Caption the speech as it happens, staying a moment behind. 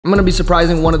I'm gonna be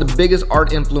surprising one of the biggest art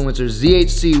influencers,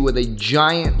 ZHC, with a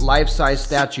giant life-size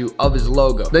statue of his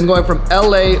logo. Then going from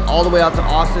LA all the way out to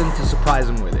Austin to surprise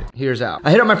him with it. Here's how. I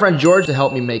hit up my friend George to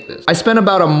help me make this. I spent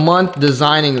about a month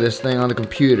designing this thing on the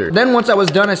computer. Then once I was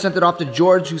done, I sent it off to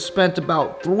George, who spent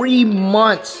about 3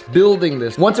 months building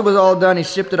this. Once it was all done, he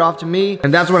shipped it off to me,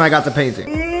 and that's when I got to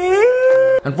painting.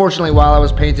 Unfortunately, while I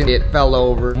was painting, it fell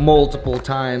over multiple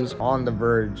times, on the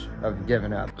verge of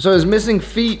giving up. So it was missing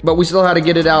feet, but we still had to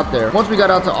get it out there. Once we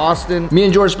got out to Austin, me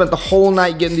and George spent the whole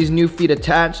night getting these new feet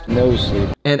attached. No sleep.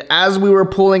 And as we were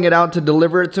pulling it out to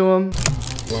deliver it to him,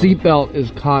 seatbelt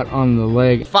is caught on the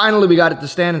leg. Finally, we got it to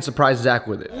stand and surprised Zach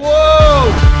with it.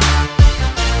 Whoa!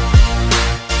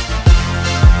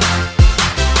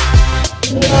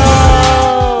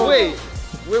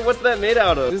 What's that made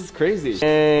out of? This is crazy.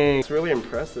 Dang, it's really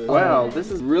impressive. Wow,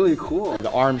 this is really cool.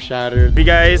 The arm shattered. If you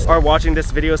guys are watching this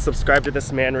video, subscribe to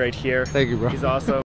this man right here. Thank you, bro. He's awesome.